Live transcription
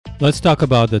Let's talk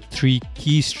about the 3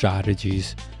 key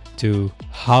strategies to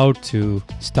how to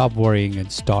stop worrying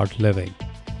and start living.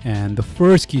 And the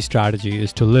first key strategy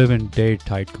is to live in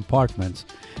day-tight compartments.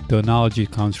 The analogy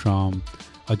comes from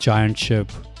a giant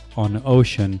ship on an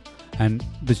ocean, and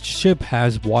the ship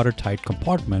has watertight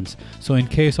compartments. So in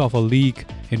case of a leak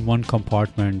in one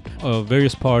compartment,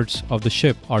 various parts of the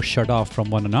ship are shut off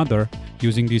from one another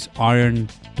using these iron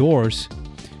doors,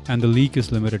 and the leak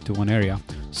is limited to one area.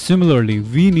 Similarly,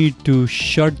 we need to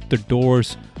shut the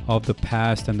doors of the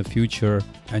past and the future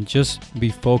and just be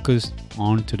focused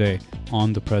on today,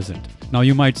 on the present. Now,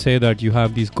 you might say that you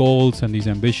have these goals and these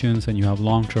ambitions and you have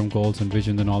long-term goals and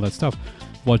visions and all that stuff.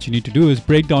 What you need to do is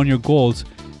break down your goals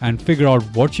and figure out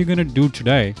what you're going to do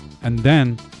today, and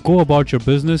then go about your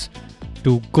business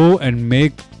to go and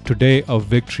make today a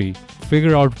victory.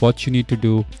 Figure out what you need to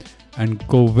do and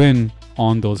go win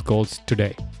on those goals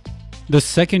today. The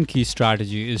second key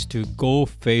strategy is to go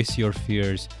face your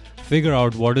fears. Figure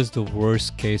out what is the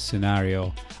worst case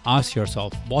scenario. Ask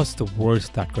yourself, what's the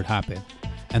worst that could happen?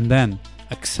 And then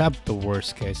accept the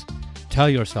worst case. Tell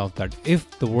yourself that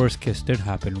if the worst case did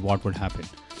happen, what would happen?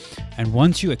 And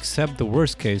once you accept the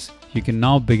worst case, you can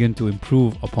now begin to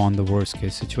improve upon the worst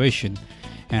case situation.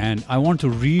 And I want to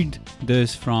read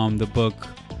this from the book,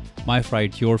 My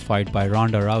Fight, Your Fight by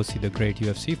Ronda Rousey, the great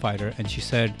UFC fighter. And she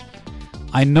said,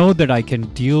 I know that I can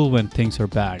deal when things are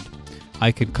bad.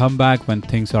 I can come back when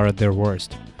things are at their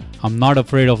worst. I'm not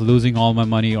afraid of losing all my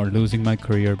money or losing my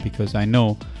career because I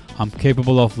know I'm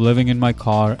capable of living in my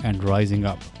car and rising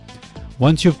up.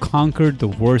 Once you've conquered the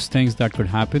worst things that could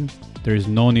happen, there is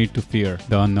no need to fear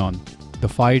the unknown. The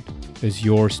fight is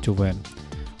yours to win.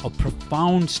 A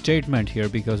profound statement here,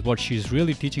 because what she's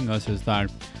really teaching us is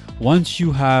that once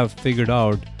you have figured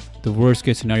out the worst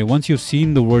case scenario, once you've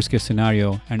seen the worst case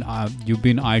scenario and you've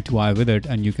been eye to eye with it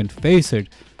and you can face it,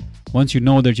 once you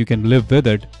know that you can live with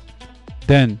it,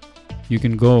 then you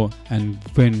can go and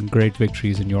win great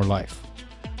victories in your life.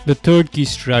 The third key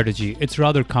strategy, it's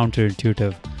rather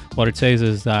counterintuitive. What it says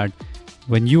is that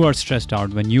when you are stressed out,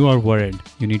 when you are worried,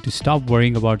 you need to stop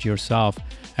worrying about yourself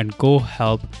and go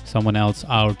help someone else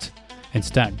out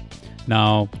instead.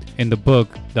 Now, in the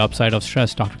book, The Upside of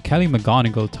Stress, Dr. Kelly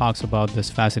McGonigal talks about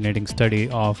this fascinating study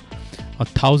of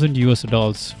 1,000 US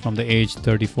adults from the age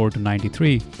 34 to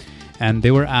 93, and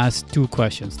they were asked 2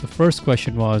 questions. The first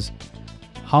question was,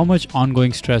 how much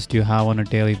ongoing stress do you have on a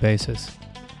daily basis?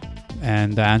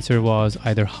 And the answer was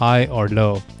either high or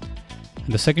low.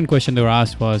 And the second question they were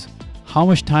asked was, how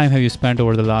much time have you spent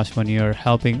over the last 1 year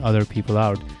helping other people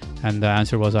out? And the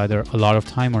answer was either a lot of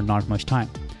time or not much time.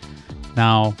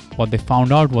 Now, what they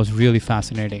found out was really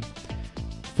fascinating.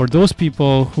 For those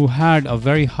people who had a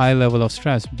very high level of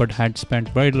stress but had spent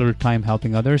very little time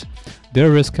helping others,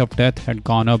 their risk of death had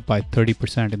gone up by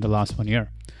 30% in the last 1 year.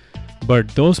 But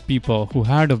those people who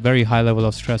had a very high level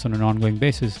of stress on an ongoing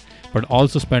basis but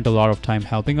also spent a lot of time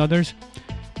helping others,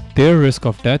 their risk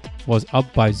of death was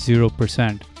up by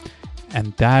 0%.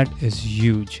 And that is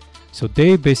huge. So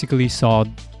they basically saw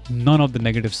none of the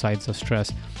negative sides of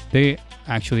stress. They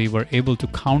actually were able to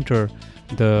counter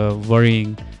the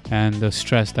worrying and the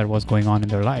stress that was going on in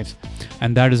their lives.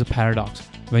 And that is a paradox.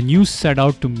 When you set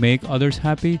out to make others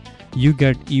happy, you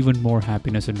get even more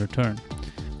happiness in return.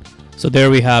 So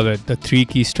there we have it, the 3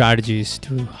 key strategies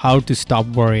to how to stop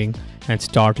worrying and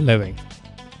start living.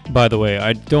 By the way,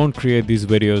 I don't create these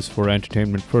videos for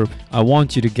entertainment purpose. I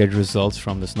want you to get results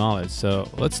from this knowledge. So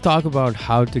let's talk about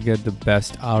how to get the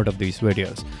best out of these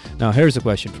videos. Now, here's a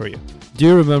question for you. Do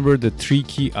you remember the 3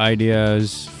 key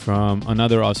ideas from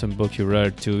another awesome book you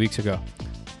read 2 weeks ago?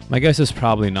 My guess is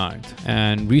probably not.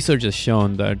 And research has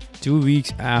shown that 2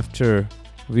 weeks after,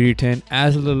 we retain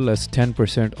as little as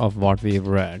 10% of what we've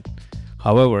read.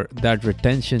 However, that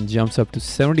retention jumps up to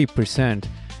 70%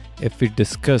 if we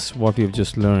discuss what we've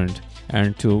just learned,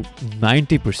 and to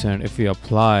 90% if we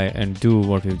apply and do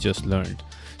what we've just learned.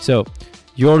 So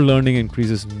your learning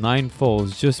increases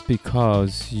 9-fold just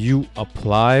because you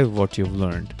apply what you've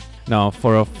learned. Now,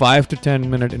 for a 5 to 10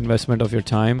 minute investment of your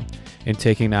time in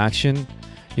taking action,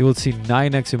 you will see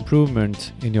 9x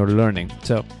improvement in your learning.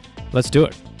 So let's do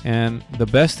it. And the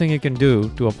best thing you can do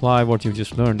to apply what you've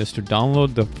just learned is to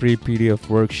download the free PDF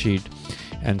worksheet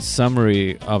and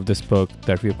summary of this book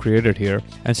that we've created here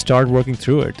and start working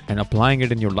through it and applying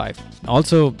it in your life.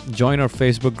 Also, join our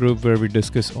Facebook group where we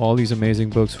discuss all these amazing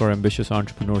books for ambitious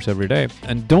entrepreneurs every day.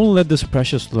 And don't let this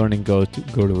precious learning go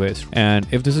to waste. And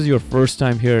if this is your first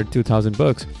time here at 2000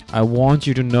 Books, I want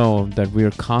you to know that we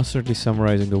are constantly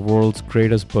summarizing the world's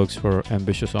greatest books for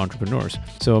ambitious entrepreneurs.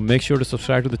 So make sure to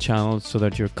subscribe to the channel so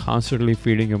that you're constantly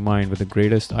feeding your mind with the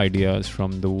greatest ideas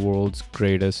from the world's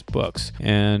greatest books.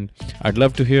 And I'd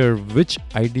love to hear which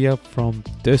idea from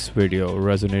this video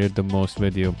resonated the most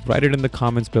with you. Write it in the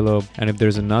comments below. And if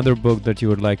there's another book that you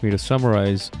would like me to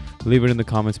summarize, leave it in the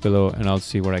comments below and I'll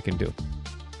see what I can do.